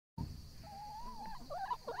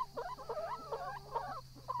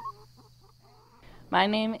My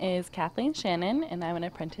name is Kathleen Shannon, and I'm an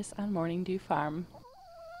apprentice on Morning Dew Farm.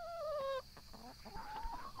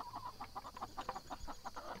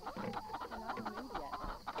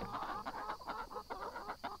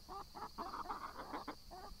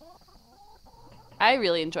 I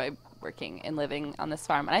really enjoy working and living on this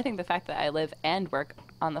farm, and I think the fact that I live and work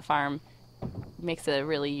on the farm makes it a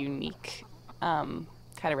really unique kind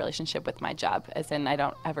of relationship with my job, as in I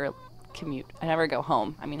don't ever commute. I never go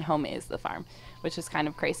home. I mean, home is the farm, which is kind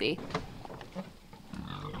of crazy.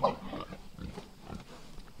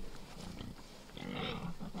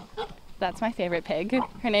 That's my favorite pig.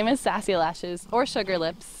 Her name is Sassy Lashes or Sugar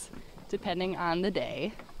Lips, depending on the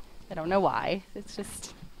day. I don't know why. It's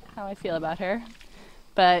just how I feel about her.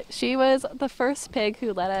 But she was the first pig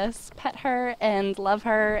who let us pet her and love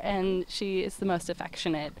her, and she is the most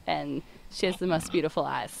affectionate, and she has the most beautiful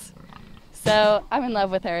eyes. So I'm in love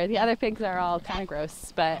with her. The other pigs are all kind of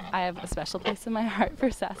gross, but I have a special place in my heart for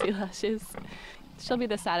Sassy Lashes. She'll be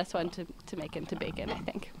the saddest one to make into bacon, I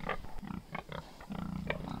think.